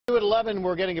at 11,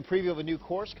 we're getting a preview of a new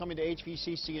course coming to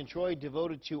HVCC in Troy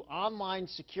devoted to online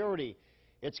security.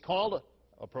 It's called,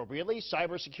 appropriately,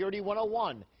 Cybersecurity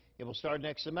 101. It will start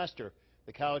next semester.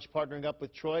 The college partnering up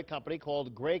with Troy, a company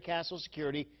called GreyCastle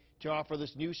Security, to offer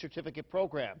this new certificate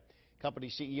program. Company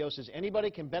CEO says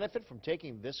anybody can benefit from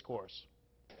taking this course.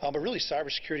 But really,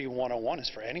 Cybersecurity 101 is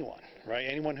for anyone, right?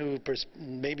 Anyone who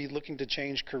may be looking to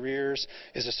change careers,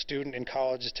 is a student in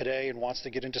colleges today and wants to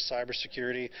get into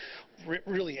cybersecurity.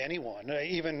 Really anyone,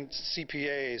 even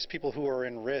CPAs, people who are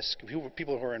in risk,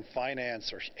 people who are in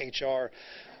finance or HR.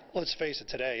 Let's face it,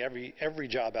 today, every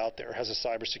job out there has a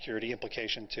cybersecurity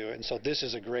implication to it, and so this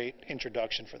is a great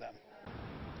introduction for them.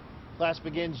 Class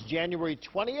begins January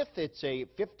 20th. It's a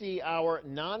 50-hour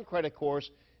non-credit course.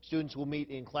 Students will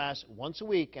meet in class once a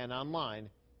week and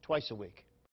online twice a week.